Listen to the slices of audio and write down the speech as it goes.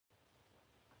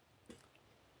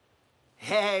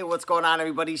Hey, what's going on,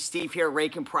 everybody? Steve here,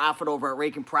 Rake and Profit over at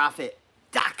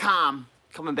rakeandprofit.com.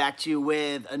 Coming back to you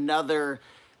with another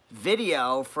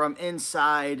video from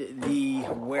inside the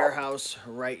warehouse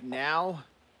right now.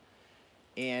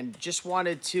 And just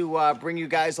wanted to bring you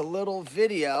guys a little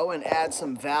video and add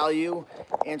some value,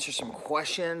 answer some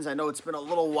questions. I know it's been a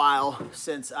little while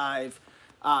since I've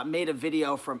made a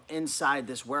video from inside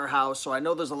this warehouse. So I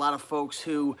know there's a lot of folks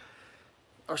who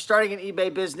are starting an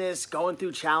eBay business, going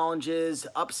through challenges,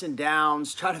 ups and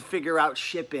downs, trying to figure out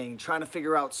shipping, trying to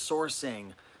figure out sourcing,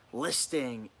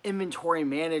 listing, inventory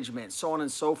management, so on and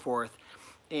so forth.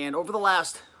 And over the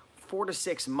last 4 to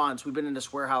 6 months, we've been in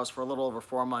this warehouse for a little over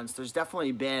 4 months. There's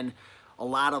definitely been a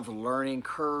lot of learning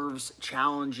curves,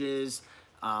 challenges,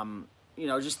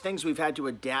 just things we've had to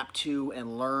adapt to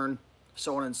and learn,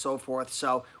 so on and so forth.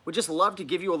 So we'd just love to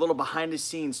give you a little behind the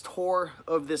scenes tour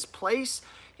of this place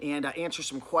and answer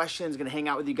some questions. Gonna hang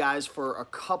out with you guys for a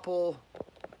couple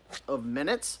of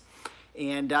minutes.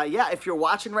 And yeah, if you're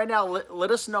watching right now, let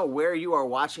us know where you are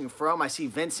watching from. I see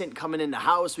Vincent coming in the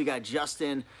house. We got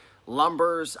Justin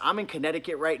Lumbers. I'm in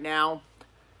Connecticut right now.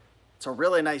 It's a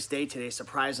really nice day today,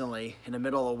 surprisingly. In the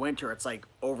middle of winter, it's like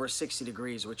over 60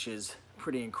 degrees, which is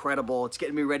pretty incredible. It's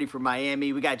getting me ready for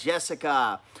Miami. We got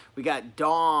Jessica. We got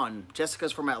Dawn.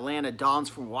 Jessica's from Atlanta. Dawn's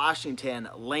from Washington.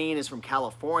 Lane is from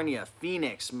California,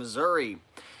 Phoenix, Missouri.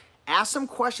 Ask some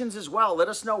questions as well. Let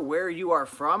us know where you are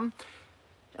from.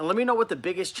 And let me know what the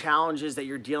biggest challenge is that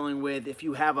you're dealing with. If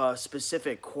you have a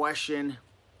specific question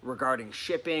regarding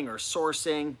shipping or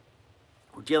sourcing,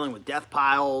 or dealing with death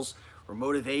piles or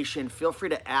motivation, feel free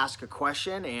to ask a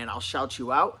question and I'll shout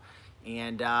you out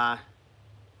and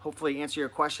hopefully answer your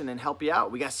question and help you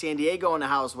out. We got San Diego in the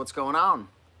house. What's going on?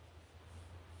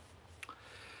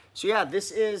 So yeah,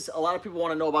 this is, a lot of people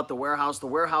want to know about the warehouse. The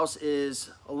warehouse is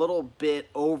a little bit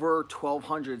over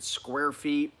 1,200 square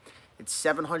feet. It's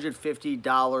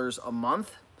 $750 a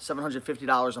month,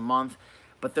 $750 a month,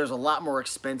 but there's a lot more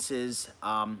expenses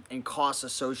and costs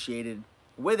associated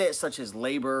with it, such as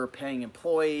labor, paying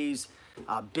employees,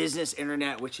 business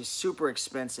internet, which is super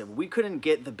expensive. We couldn't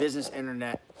get the business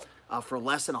internet for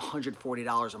less than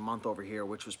 $140 a month over here,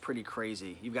 which was pretty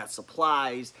crazy. You've got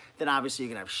supplies, then obviously you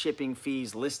can have shipping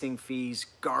fees, listing fees,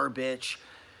 garbage,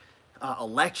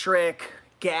 electric,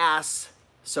 gas,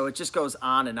 so it just goes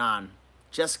on and on.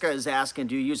 Jessica is asking,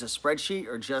 do you use a spreadsheet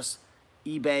or just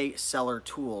eBay seller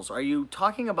tools? Are you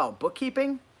talking about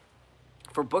bookkeeping?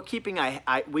 For bookkeeping,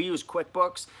 we use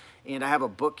QuickBooks, and I have a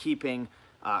bookkeeping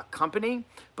company.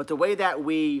 But the way that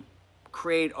we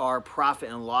create our profit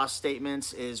and loss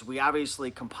statements is we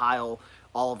obviously compile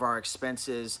all of our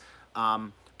expenses.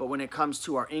 But when it comes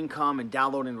to our income and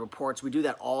downloading reports, we do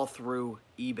that all through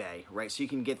eBay, right? So you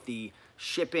can get the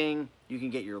shipping, you can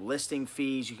get your listing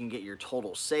fees, you can get your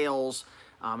total sales.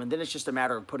 And then it's just a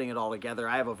matter of putting it all together.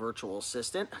 I have a virtual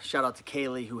assistant. Shout out to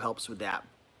Kaylee who helps with that.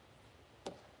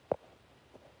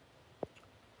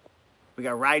 We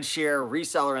got rideshare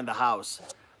reseller in the house.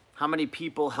 How many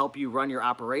people help you run your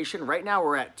operation? Right now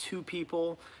we're at 2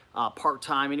 people,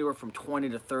 part-time, anywhere from 20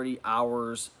 to 30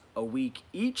 hours a week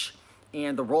each.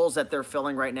 And the roles that they're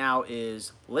filling right now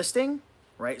is listing,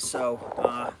 right?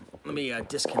 So let me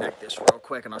disconnect this real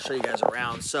quick and I'll show you guys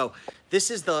around. So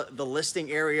this is the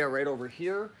listing area right over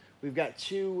here. We've got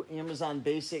 2 Amazon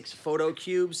Basics photo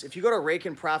cubes. If you go to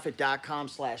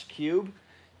rakeandprofit.com/cube,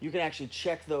 you can actually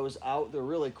check those out. They're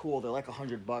really cool. They're like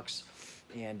 $100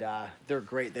 and they're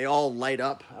great. They all light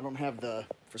up. I don't have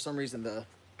for some reason the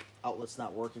outlet's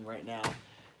not working right now,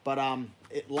 but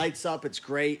it lights up. It's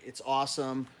great. It's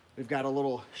awesome. We've got a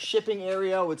little shipping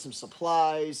area with some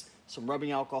supplies, some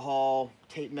rubbing alcohol,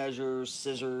 tape measures,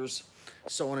 scissors,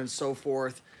 so on and so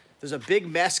forth. There's a big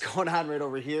mess going on right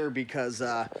over here because,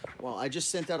 well, I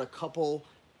just sent out a couple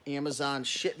Amazon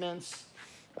shipments.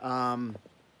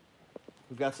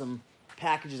 We've got some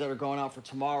packages that are going out for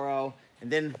tomorrow. And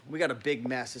then we got a big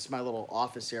mess. This is my little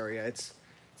office area. It's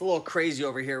a little crazy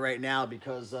over here right now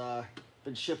because I've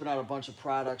been shipping out a bunch of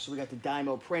products. So we got the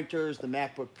Dymo printers, the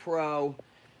MacBook Pro.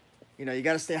 You know, you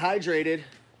got to stay hydrated.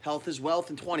 Health is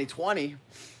wealth in 2020.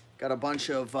 Got a bunch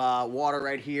of water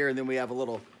right here. And then we have a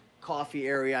little coffee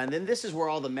area. And then this is where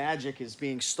all the magic is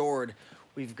being stored.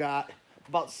 We've got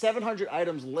about 700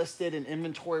 items listed in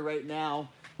inventory right now.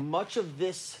 Much of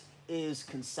this is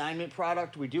consignment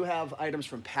product. We do have items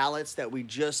from pallets that we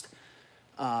just,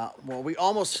 well, we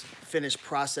almost finished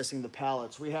processing the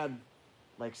pallets. We had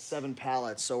like 7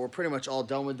 pallets, so we're pretty much all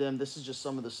done with them. This is just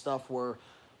some of the stuff we're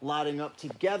lotting up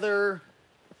together.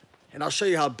 And I'll show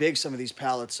you how big some of these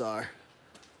pallets are.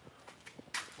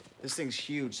 This thing's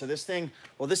huge. So this thing,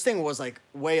 well, this thing was like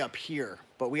way up here,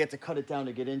 but we had to cut it down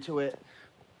to get into it.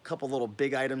 A couple little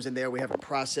big items in there we haven't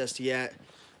processed yet.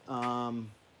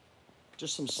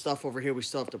 Just some stuff over here we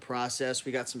still have to process.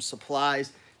 We got some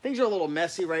supplies. Things are a little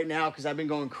messy right now because I've been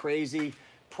going crazy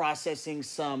processing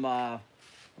some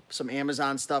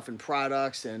Amazon stuff and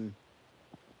products, and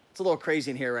it's a little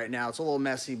crazy in here right now. It's a little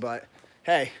messy, but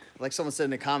hey, like someone said in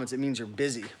the comments, it means you're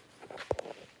busy.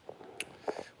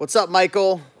 What's up,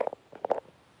 Michael?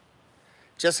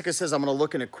 Jessica says, I'm going to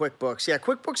look into QuickBooks. Yeah,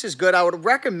 QuickBooks is good. I would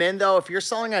recommend, though, if you're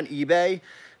selling on eBay,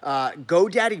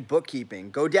 GoDaddy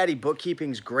Bookkeeping. GoDaddy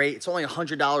Bookkeeping is great. It's only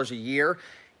 $100 a year,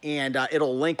 and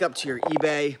it'll link up to your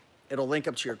eBay. It'll link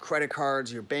up to your credit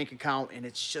cards, your bank account, and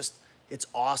it's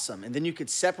awesome. And then you could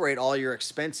separate all your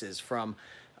expenses from,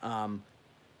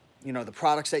 you know, the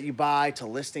products that you buy to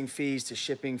listing fees to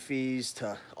shipping fees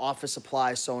to office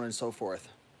supplies, so on and so forth.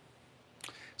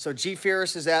 So G.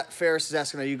 Ferris is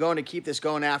asking, are you going to keep this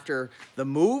going after the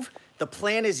move? The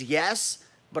plan is yes,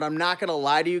 but I'm not going to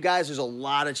lie to you guys. There's a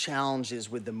lot of challenges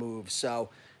with the move. So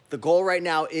the goal right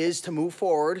now is to move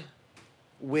forward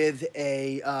with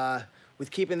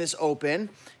keeping this open.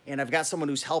 And I've got someone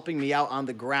who's helping me out on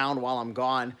the ground while I'm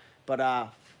gone. But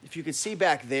if you can see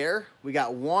back there, we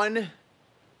got one,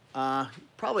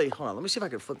 probably, hold on, let me see if I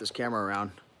can flip this camera around.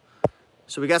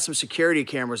 So we got some security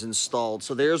cameras installed.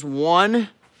 So there's one.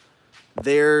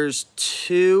 There's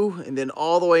two, and then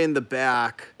all the way in the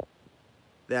back,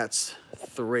 that's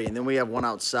three, and then we have one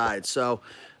outside. So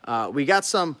we got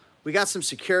some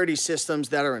security systems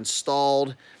that are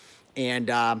installed, and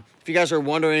if you guys are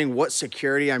wondering what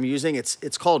security I'm using,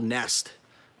 it's called Nest,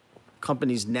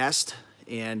 company's Nest,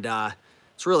 and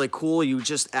it's really cool. You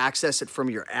just access it from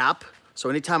your app. So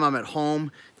anytime I'm at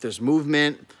home, if there's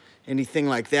movement, anything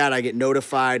like that, I get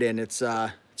notified, and it's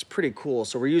pretty cool.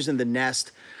 So we're using the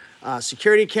Nest.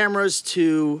 Security cameras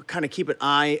to kind of keep an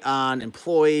eye on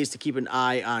employees, to keep an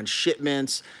eye on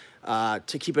shipments,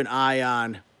 to keep an eye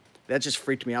on, that just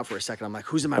freaked me out for a second. I'm like,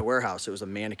 who's in my warehouse? It was a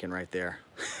mannequin right there.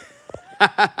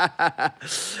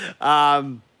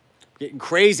 Getting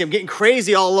crazy. I'm getting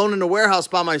crazy all alone in the warehouse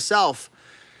by myself.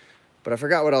 But I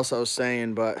forgot what else I was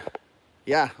saying, but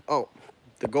yeah. Oh,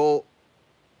 the goal,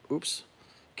 oops.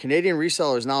 Canadian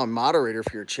Reseller is now a moderator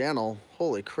for your channel.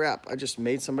 Holy crap, I just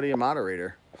made somebody a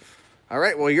moderator. All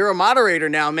right, well, you're a moderator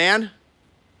now, man.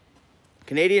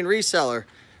 Canadian Reseller,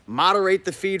 moderate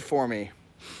the feed for me.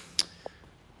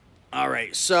 All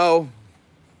right, so.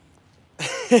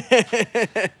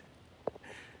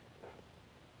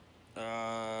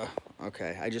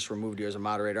 Okay, I just removed you as a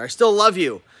moderator. I still love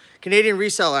you. Canadian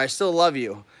Reseller, I still love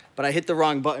you, but I hit the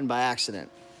wrong button by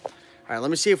accident. All right, let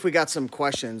me see if we got some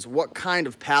questions. What kind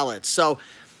of pallets? So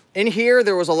in here,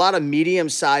 there was a lot of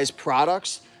medium-sized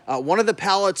products. One of the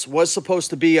pallets was supposed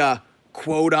to be a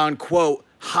quote-unquote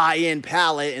high-end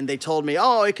pallet, and they told me,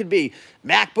 oh, it could be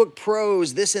MacBook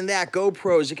Pros, this and that,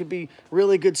 GoPros. It could be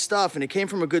really good stuff, and it came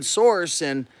from a good source,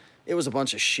 and it was a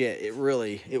bunch of shit.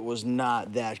 It was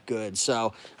not that good.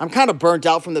 So I'm kind of burnt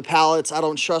out from the pallets. I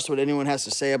don't trust what anyone has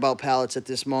to say about pallets at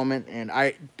this moment, and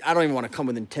I don't even want to come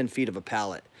within 10 feet of a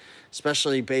pallet,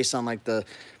 especially based on like the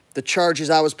charges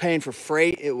I was paying for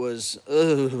freight. It was,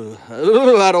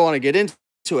 I don't want to get into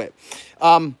it.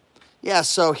 Yeah,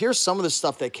 so here's some of the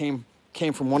stuff that came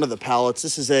from one of the pallets.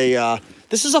 This is a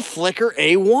Flickr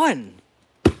A1.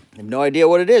 I have no idea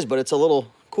what it is, but it's a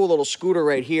cool little scooter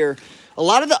right here. A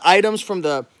lot of the items from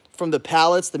the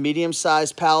pallets, the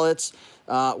medium-sized pallets,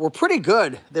 were pretty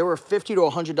good. They were $50 to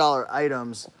 $100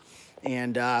 items,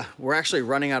 and we're actually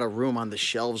running out of room on the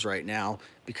shelves right now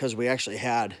because we actually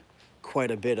had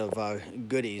quite a bit of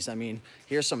goodies. I mean,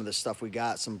 here's some of the stuff we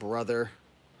got. Some of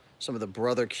the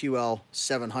Brother QL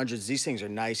 700s. These things are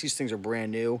nice. These things are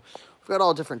brand new. We've got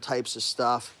all different types of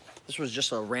stuff. This was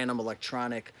just a random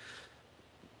electronic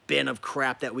bin of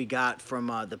crap that we got from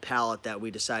the pallet that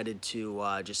we decided to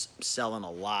just sell in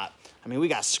a lot. I mean, we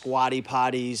got squatty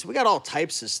potties. We got all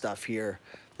types of stuff here.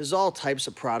 There's all types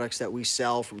of products that we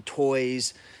sell, from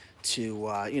toys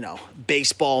to, you know,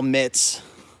 baseball mitts.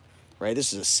 Right,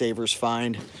 this is a Savers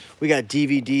find. We got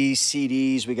DVDs,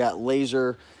 CDs. We got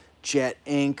laser jet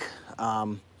ink.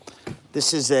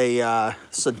 This is a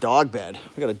dog bed.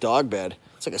 We got a dog bed.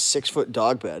 It's like a 6-foot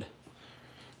dog bed,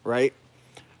 right?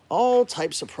 All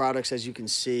types of products, as you can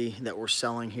see, that we're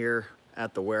selling here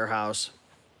at the warehouse.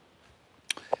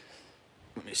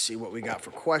 Let me see what we got for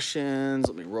questions.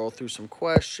 Let me roll through some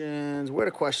questions. Where are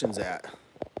the questions at?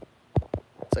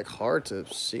 It's like hard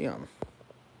to see them.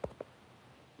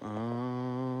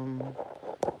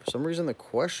 For some reason, the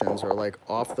questions are like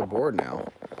off the board now.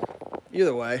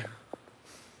 Either way,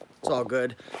 it's all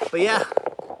good. But yeah,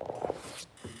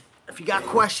 if you got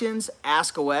questions,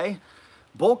 ask away.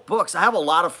 Bulk books. I have a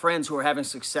lot of friends who are having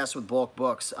success with bulk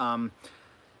books.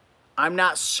 I'm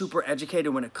not super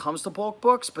educated when it comes to bulk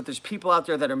books, but there's people out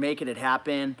there that are making it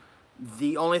happen.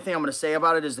 The only thing I'm going to say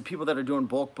about it is the people that are doing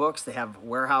bulk books, they have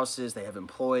warehouses, they have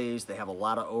employees, they have a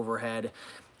lot of overhead,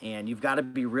 and you've got to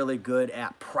be really good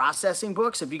at processing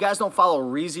books. If you guys don't follow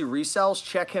Reezy Resells,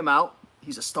 check him out.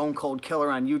 He's a stone cold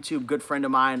killer on YouTube, good friend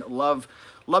of mine. Love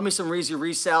me some Reezy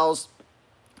Resells.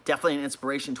 Definitely an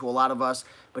inspiration to a lot of us,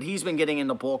 but he's been getting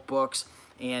into bulk books.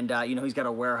 And, you know, he's got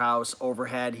a warehouse,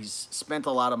 overhead. He's spent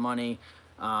a lot of money,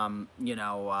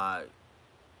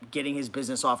 getting his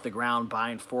business off the ground,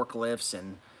 buying forklifts.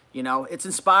 And, you know, it's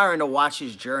inspiring to watch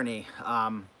his journey.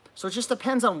 So it just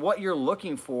depends on what you're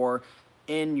looking for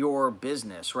in your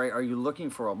business, right? Are you looking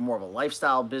for more of a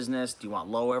lifestyle business? Do you want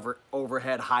low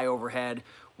overhead, high overhead?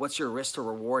 What's your risk to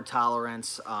reward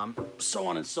tolerance? So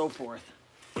on and so forth.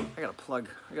 I gotta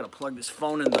plug this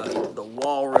phone in the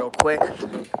wall real quick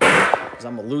because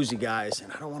I'm gonna lose you guys,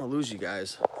 and I don't want to lose you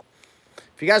guys.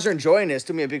 If you guys are enjoying this,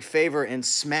 do me a big favor and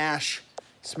smash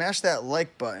that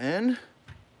like button.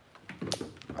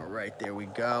 All right, there we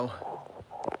go.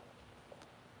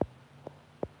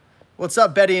 What's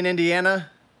up, Betty in Indiana?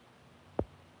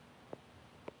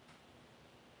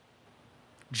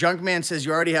 Junkman says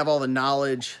you already have all the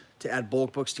knowledge to add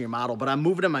bulk books to your model, but I'm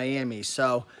moving to Miami,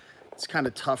 so it's kind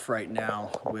of tough right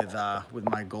now with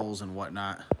my goals and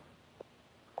whatnot.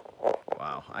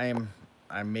 Wow, I'm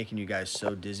making you guys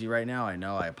so dizzy right now. I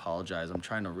know, I apologize. I'm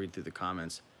trying to read through the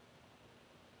comments.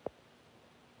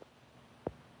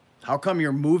 How come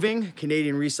you're moving?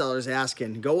 Canadian resellers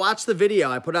asking. Go watch the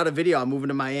video. I put out a video. I'm moving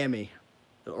to Miami,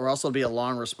 or else it'll be a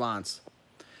long response.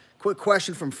 Quick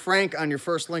question from Frank on your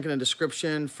first link in the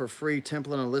description for free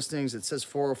template and listings. It says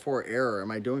 404 error.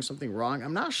 Am I doing something wrong?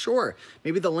 I'm not sure.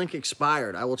 Maybe the link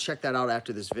expired. I will check that out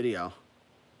after this video.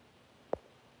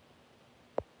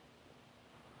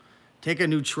 Take a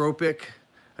nootropic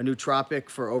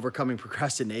for overcoming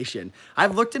procrastination.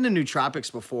 I've looked into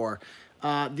nootropics before.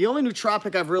 The only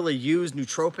nootropic I've really used,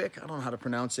 nootropic, I don't know how to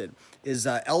pronounce it, is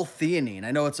L-theanine.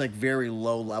 I know it's like very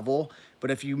low level,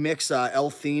 but if you mix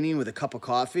L-theanine with a cup of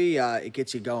coffee, it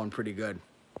gets you going pretty good.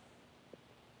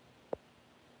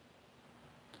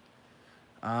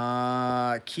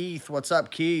 Keith, what's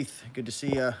up, Keith? Good to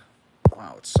see you.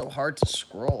 Wow, it's so hard to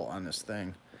scroll on this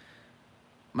thing.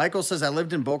 Michael says, I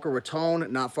lived in Boca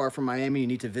Raton, not far from Miami. You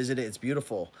need to visit it. It's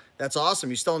beautiful. That's awesome.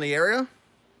 You still in the area?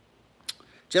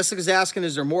 Jessica's asking,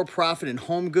 is there more profit in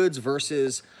home goods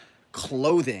versus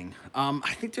clothing?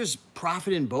 I think there's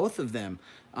profit in both of them.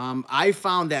 I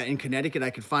found that in Connecticut,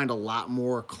 I could find a lot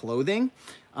more clothing,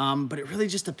 but it really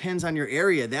just depends on your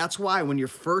area. That's why when you're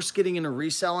first getting into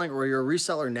reselling, or you're a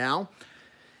reseller now,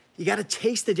 you got to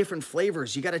taste the different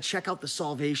flavors. You got to check out the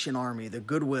Salvation Army, the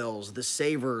Goodwills, the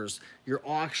Savers, your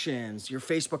auctions, your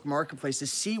Facebook Marketplace to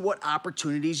see what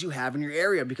opportunities you have in your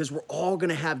area, because we're all going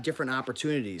to have different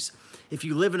opportunities. If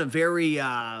you live in a very,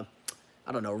 I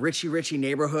don't know, richy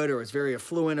neighborhood, or it's very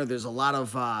affluent, or there's a lot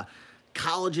of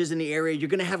colleges in the area, you're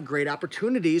going to have great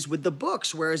opportunities with the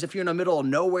books. Whereas if you're in the middle of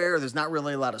nowhere, there's not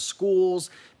really a lot of schools,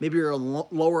 maybe you're in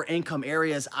lower income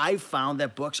areas, I've found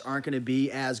that books aren't going to be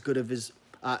as good of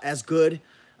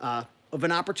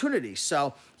an opportunity.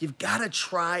 So you've got to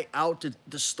try out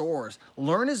the stores.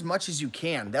 Learn as much as you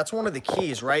can. That's one of the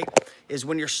keys, right? Is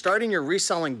when you're starting your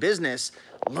reselling business,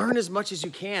 learn as much as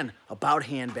you can about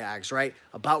handbags, right?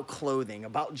 About clothing,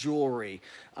 about jewelry,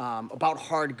 about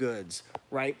hard goods,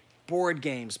 right? Board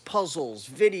games, puzzles,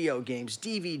 video games,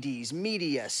 DVDs,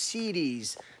 media,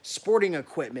 CDs, sporting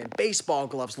equipment, baseball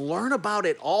gloves. Learn about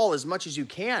it all as much as you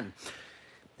can.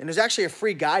 And there's actually a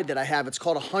free guide that I have. It's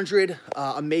called 100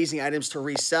 Amazing Items to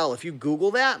Resell. If you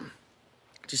Google that,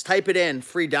 just type it in,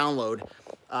 free download.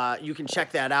 You can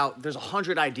check that out. There's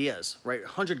 100 ideas, right?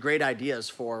 100 great ideas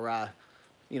for,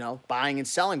 you know, buying and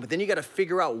selling. But then you got to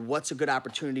figure out what's a good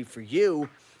opportunity for you.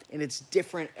 And it's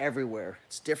different everywhere.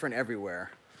 It's different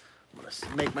everywhere. I'm going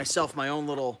to make myself my own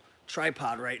little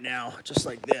tripod right now, just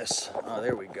like this. Oh,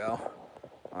 there we go.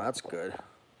 Oh, that's good.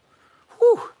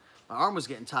 Whew, my arm was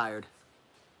getting tired.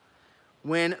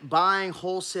 When buying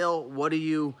wholesale, what do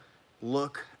you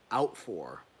look out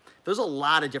for? There's a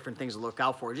lot of different things to look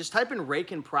out for. Just type in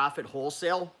Rake and Profit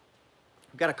Wholesale.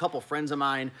 I've got a couple friends of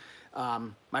mine.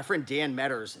 My friend Dan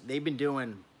Metters, they've been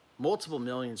doing multiple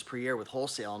millions per year with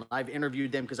wholesale. And I've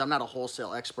interviewed them because I'm not a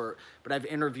wholesale expert, but I've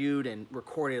interviewed and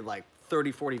recorded like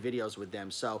 30, 40 videos with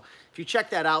them. So if you check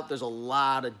that out, there's a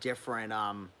lot of different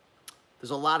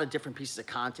pieces of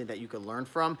content that you can learn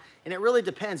from. And it really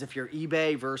depends if you're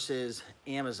eBay versus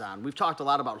Amazon. We've talked a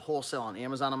lot about wholesale on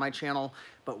Amazon on my channel,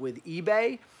 but with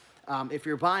eBay, If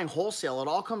you're buying wholesale, it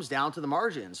all comes down to the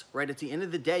margins, right? At the end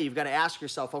of the day, you've got to ask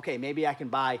yourself, okay, maybe I can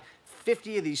buy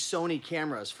 50 of these Sony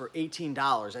cameras for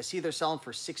 $18. I see they're selling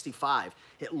for $65.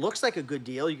 It looks like a good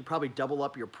deal. You could probably double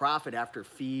up your profit after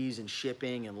fees and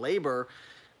shipping and labor.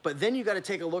 But then you got to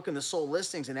take a look in the sold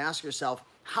listings and ask yourself,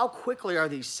 how quickly are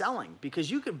these selling?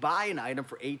 Because you could buy an item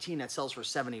for 18 that sells for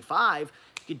 75,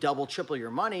 you could double, triple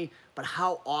your money, but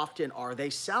how often are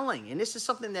they selling? And this is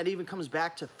something that even comes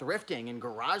back to thrifting and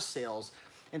garage sales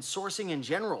and sourcing in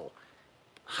general.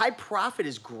 High profit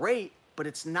is great, but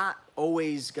it's not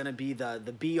always gonna be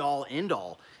the be all end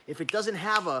all. If it doesn't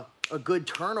have a good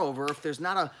turnover, if there's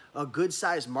not a good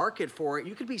size market for it,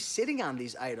 you could be sitting on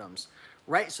these items,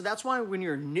 right? So that's why when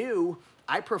you're new,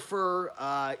 I prefer,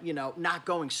 not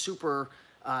going super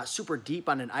deep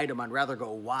on an item. I'd rather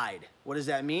go wide. What does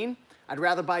that mean? I'd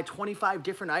rather buy 25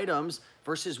 different items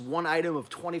versus one item of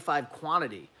 25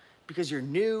 quantity, because you're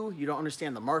new, you don't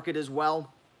understand the market as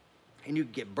well, and you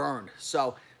get burned.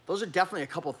 So those are definitely a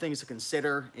couple of things to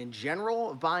consider in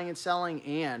general of buying and selling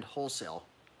and wholesale.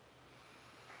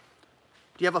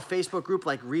 Do you have a Facebook group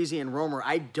like Reezy and Romer?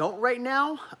 I don't right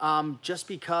now, just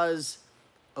because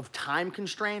of time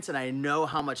constraints, and I know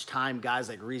how much time guys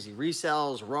like Reezy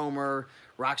Resells, Romer,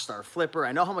 Rockstar Flipper,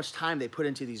 I know how much time they put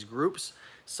into these groups,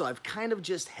 so I've kind of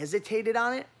just hesitated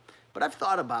on it, but I've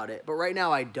thought about it. But right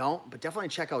now I don't, but definitely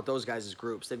check out those guys'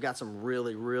 groups. They've got some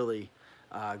really, really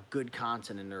good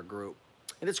content in their group.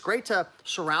 And it's great to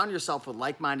surround yourself with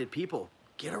like-minded people.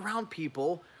 Get around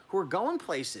people who are going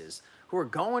places, who are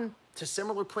going to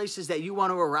similar places that you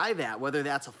want to arrive at, whether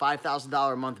that's a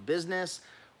 $5,000 a month business,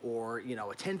 or a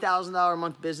 $10,000 a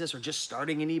month business, or just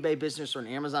starting an eBay business or an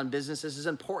Amazon business. This is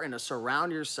important to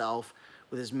surround yourself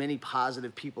with as many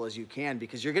positive people as you can,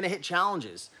 because you're gonna hit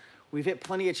challenges. We've hit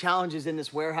plenty of challenges in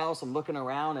this warehouse. I'm looking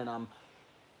around and I'm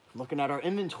looking at our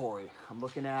inventory. I'm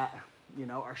looking at,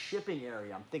 our shipping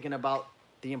area. I'm thinking about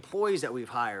the employees that we've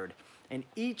hired. And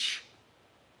each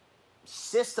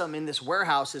system in this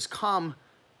warehouse has come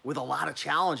with a lot of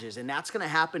challenges, and that's gonna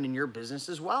happen in your business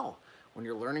as well. When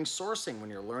you're learning sourcing, when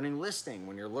you're learning listing,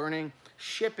 when you're learning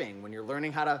shipping, when you're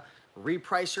learning how to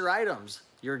reprice your items,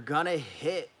 you're gonna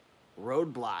hit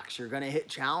roadblocks, you're gonna hit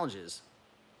challenges.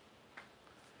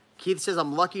 Keith says,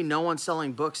 I'm lucky no one's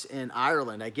selling books in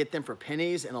Ireland. I get them for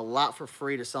pennies and a lot for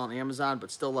free to sell on Amazon,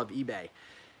 but still love eBay.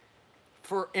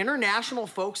 For international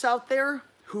folks out there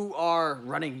who are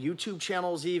running YouTube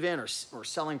channels even, or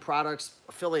selling products,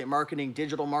 affiliate marketing,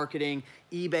 digital marketing,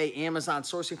 eBay, Amazon,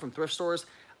 sourcing from thrift stores,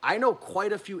 I know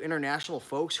quite a few international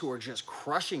folks who are just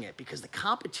crushing it, because the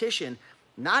competition,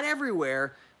 not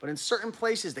everywhere, but in certain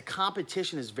places, the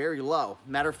competition is very low.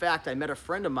 Matter of fact, I met a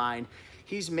friend of mine.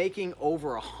 He's making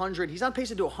over he's on pace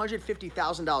to do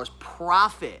 $150,000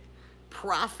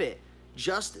 profit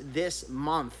just this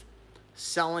month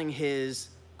selling his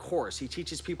course. He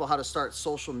teaches people how to start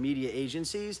social media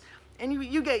agencies. And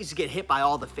you guys get hit by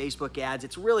all the Facebook ads.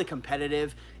 It's really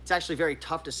competitive. It's actually very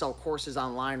tough to sell courses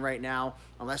online right now,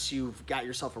 unless you've got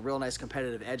yourself a real nice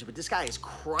competitive edge. But this guy is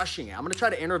crushing it. I'm gonna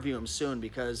try to interview him soon,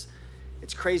 because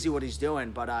it's crazy what he's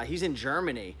doing. But he's in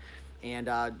Germany. And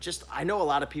I know a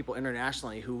lot of people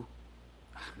internationally who,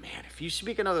 man, if you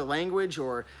speak another language,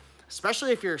 or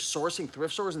especially if you're sourcing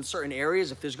thrift stores in certain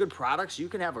areas, if there's good products, you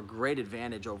can have a great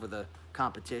advantage over the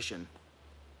competition.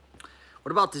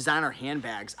 What about designer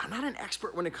handbags? I'm not an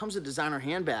expert when it comes to designer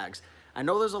handbags. I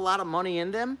know there's a lot of money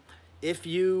in them if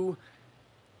you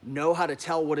know how to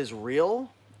tell what is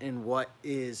real and what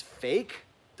is fake.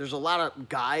 There's a lot of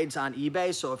guides on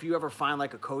eBay, so if you ever find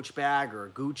like a Coach bag or a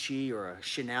Gucci or a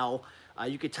Chanel,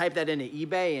 you could type that into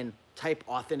eBay and type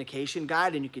authentication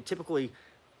guide, and you could typically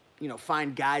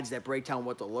find guides that break down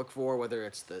what to look for, whether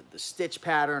it's the stitch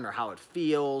pattern or how it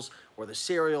feels or the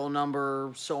serial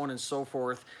number, so on and so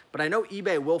forth. But I know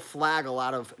eBay will flag a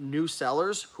lot of new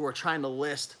sellers who are trying to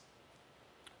list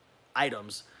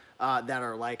items that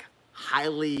are like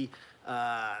highly,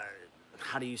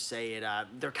 how do you say it?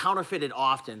 They're counterfeited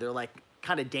often. They're like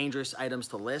kind of dangerous items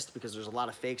to list, because there's a lot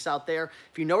of fakes out there.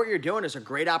 If you know what you're doing, it's a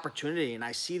great opportunity, and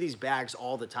I see these bags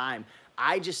all the time.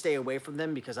 I just stay away from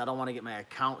them because I don't want to get my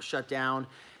account shut down,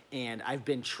 and I've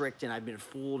been tricked and I've been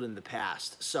fooled in the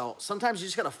past. So sometimes you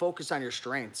just got to focus on your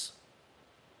strengths.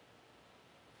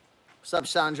 What's up,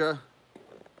 Sandra?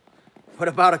 What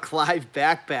about a Clive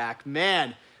backpack?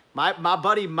 Man, my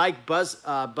buddy Mike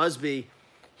Busby,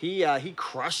 he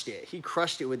crushed it. He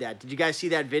crushed it with that. Did you guys see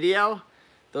that video?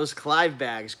 Those Clive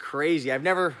bags, crazy. I've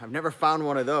never found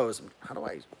one of those. How do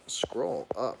I scroll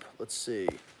up? Let's see.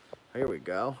 Here we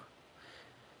go.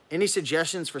 Any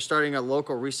suggestions for starting a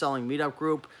local reselling meetup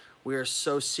group? We are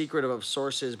so secretive of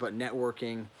sources, but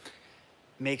networking.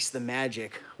 makes the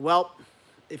magic. Well,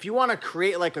 if you want to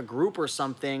create like a group or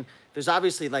something, there's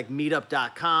obviously like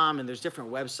meetup.com and there's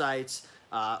different websites,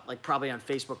 like probably on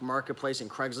Facebook Marketplace and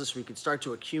Craigslist, where you can start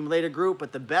to accumulate a group.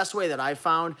 But the best way that I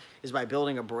found is by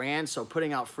building a brand. So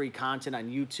putting out free content on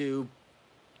YouTube,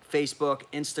 Facebook,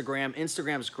 Instagram.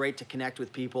 Instagram is great to connect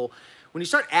with people. When you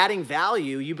start adding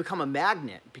value, you become a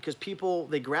magnet because people,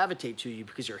 they gravitate to you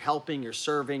because you're helping, you're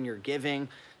serving, you're giving.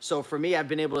 So for me, I've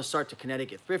been able to start the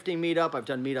Connecticut Thrifting Meetup. I've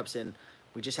done meetups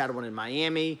we just had one in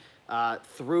Miami,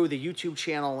 through the YouTube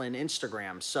channel and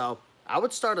Instagram. So I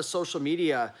would start a social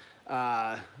media,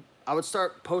 I would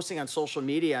start posting on social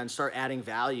media and start adding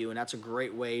value. And that's a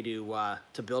great way to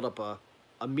build up a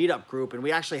meetup group. And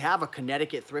we actually have a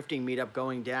Connecticut Thrifting Meetup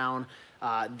going down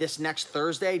this next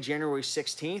Thursday, January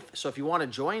 16th. So if you want to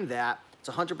join that, it's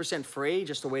 100% free,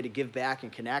 just a way to give back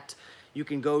and connect. You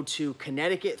can go to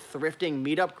Connecticut Thrifting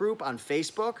Meetup Group on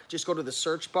Facebook. Just go to the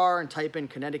search bar and type in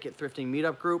Connecticut Thrifting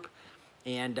Meetup Group,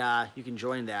 and you can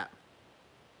join that.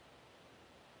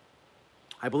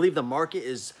 I believe the market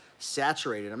is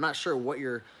saturated. I'm not sure what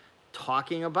you're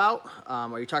talking about.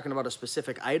 Are you talking about a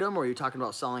specific item, or are you talking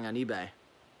about selling on eBay?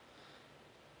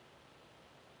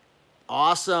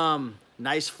 Awesome.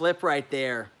 Nice flip right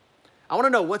there. I want to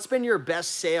know, what's been your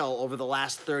best sale over the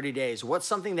last 30 days? What's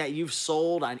something that you've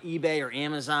sold on eBay or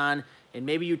Amazon, and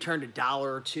maybe you turned $1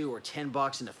 or $2 or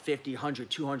 $10 into 50, 100,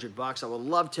 200 bucks? I would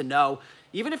love to know.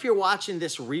 Even if you're watching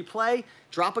this replay,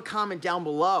 drop a comment down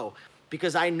below,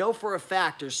 because I know for a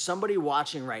fact there's somebody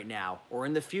watching right now or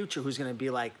in the future who's going to be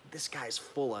like, this guy's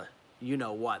full of you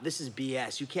know what. This is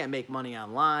BS. You can't make money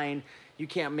online. You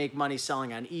can't make money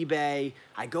selling on eBay.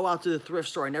 I go out to the thrift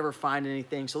store, I never find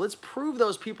anything. So let's prove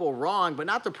those people wrong, but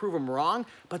not to prove them wrong,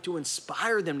 but to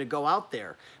inspire them to go out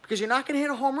there. Because you're not going to hit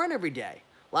a home run every day.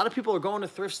 A lot of people are going to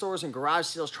thrift stores and garage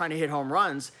sales trying to hit home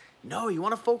runs. No, you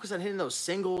want to focus on hitting those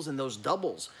singles and those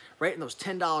doubles, right? And those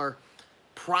 $10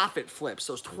 profit flips,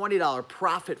 those $20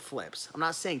 profit flips. I'm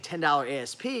not saying $10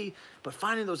 ASP, but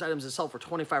finding those items that sell for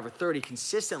 25 or 30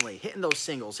 consistently, hitting those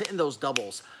singles, hitting those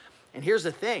doubles. And here's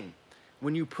the thing.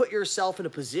 When you put yourself in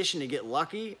a position to get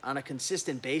lucky on a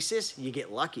consistent basis, you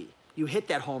get lucky. You hit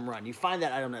that home run. You find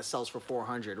that item that sells for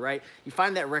 400, right? You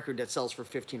find that record that sells for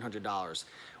 $1,500.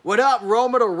 What up,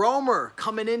 Romer to Romer,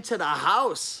 coming into the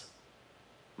house?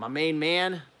 My main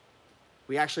man,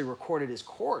 we actually recorded his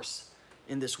course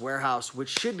in this warehouse,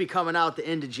 which should be coming out the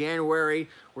end of January.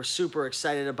 We're super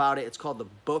excited about it. It's called the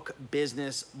Book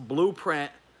Business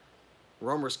Blueprint.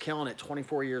 Romer's killing it,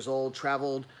 24 years old,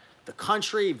 traveled the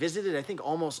country, visited, I think,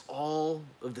 almost all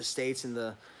of the states in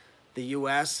the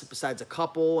U.S. besides a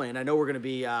couple. And I know we're gonna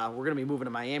be moving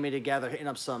to Miami together, hitting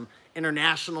up some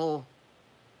international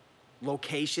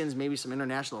locations, maybe some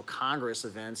international Congress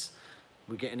events.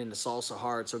 We're getting into salsa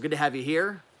hard. So good to have you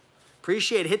here.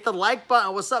 Appreciate it. Hit the like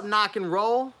button. What's up, Knock and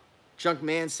Roll? Junk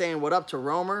Man saying what up to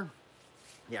Romer.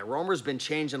 Yeah, Romer's been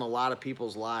changing a lot of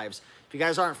people's lives. If you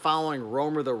guys aren't following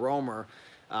Romer the Romer,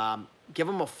 give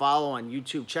him a follow on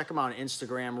YouTube. Check him out on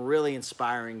Instagram. Really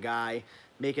inspiring guy,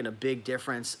 making a big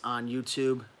difference on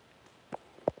YouTube.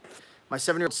 My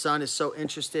 7-year-old son is so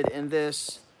interested in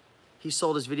this. He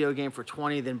sold his video game for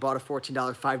 $20, then bought a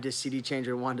 $14 5-disc CD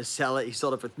changer and wanted to sell it. He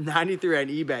sold it for $93 on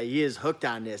eBay. He is hooked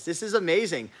on this. This is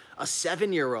amazing. A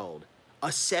 7-year-old. A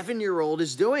 7-year-old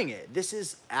is doing it. This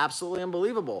is absolutely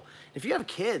unbelievable. If you have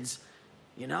kids,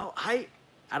 you know, I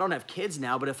don't have kids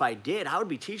now, but if I did, I would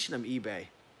be teaching them eBay.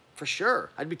 For sure.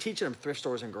 I'd be teaching them thrift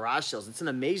stores and garage sales. It's an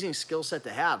amazing skill set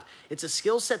to have. It's a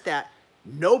skill set that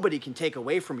nobody can take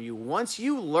away from you. Once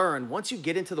you learn, once you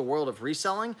get into the world of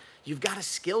reselling, you've got a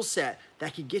skill set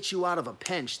that could get you out of a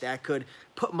pinch, that could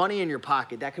put money in your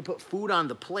pocket, that could put food on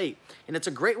the plate. And it's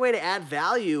a great way to add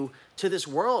value to this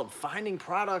world, finding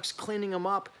products, cleaning them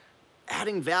up,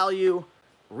 adding value.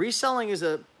 Reselling is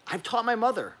I've taught my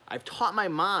mother, I've taught my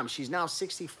mom, she's now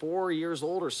 64 years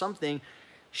old or something.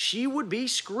 She would be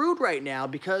screwed right now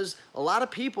because a lot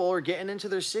of people are getting into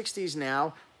their 60s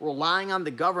now, relying on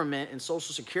the government and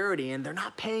Social Security, and they're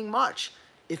not paying much.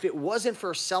 If it wasn't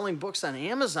for selling books on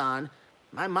Amazon,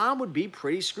 my mom would be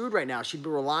pretty screwed right now. She'd be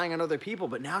relying on other people,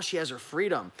 but now she has her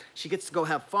freedom. She gets to go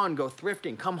have fun, go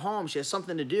thrifting, come home. She has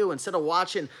something to do. Instead of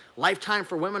watching Lifetime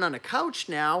for Women on the couch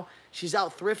now, she's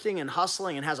out thrifting and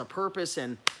hustling and has a purpose,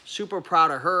 and super proud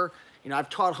of her. You know,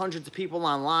 I've taught hundreds of people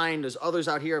online. There's others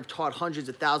out here who have taught hundreds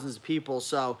of thousands of people.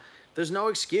 So there's no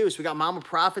excuse. We got Mama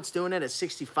Profits doing it at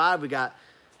 65. We got,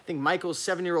 I think, Michael's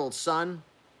 7-year-old son.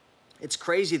 It's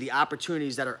crazy the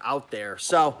opportunities that are out there.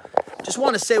 So just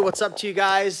want to say what's up to you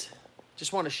guys.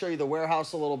 Just want to show you the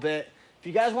warehouse a little bit. If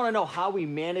you guys want to know how we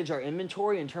manage our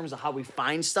inventory in terms of how we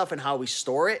find stuff and how we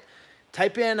store it,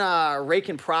 Type in Rake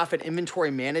and Profit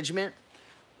Inventory Management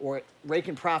or Rake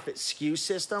and Profit SKU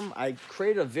System. I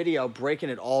created a video breaking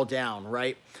it all down,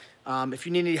 right? If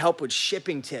you need any help with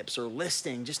shipping tips or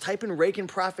listing, just type in Rake and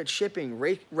Profit Shipping,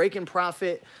 Rake and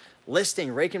Profit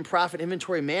Listing, Rake and Profit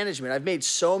Inventory Management. I've made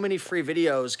so many free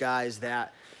videos, guys,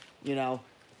 that, you know,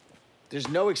 there's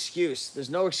no excuse. There's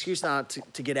no excuse not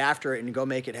to get after it and go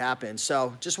make it happen.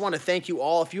 So just want to thank you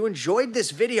all. If you enjoyed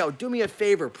this video, do me a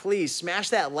favor, please smash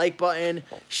that like button,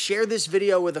 share this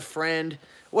video with a friend.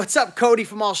 What's up, Cody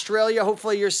from Australia?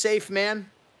 Hopefully you're safe, man.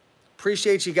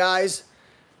 Appreciate you guys.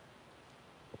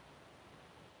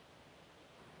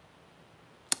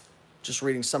 Just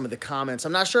reading some of the comments.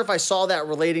 I'm not sure if I saw that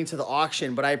relating to the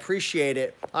auction, but I appreciate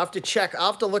it. I'll have to check. I'll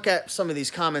have to look at some of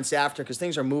these comments after because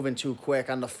things are moving too quick.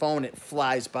 On the phone, it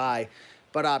flies by.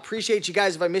 But I appreciate you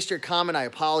guys. If I missed your comment, I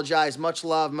apologize. Much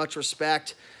love, much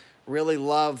respect. Really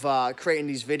love creating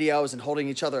these videos and holding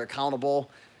each other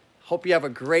accountable. Hope you have a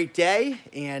great day,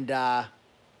 and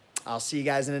I'll see you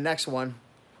guys in the next one.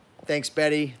 Thanks,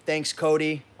 Betty. Thanks,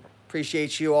 Cody.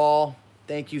 Appreciate you all.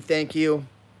 Thank you, thank you.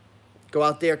 Go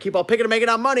out there, keep on picking and making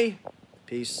out money.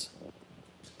 Peace.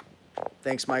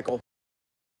 Thanks, Michael.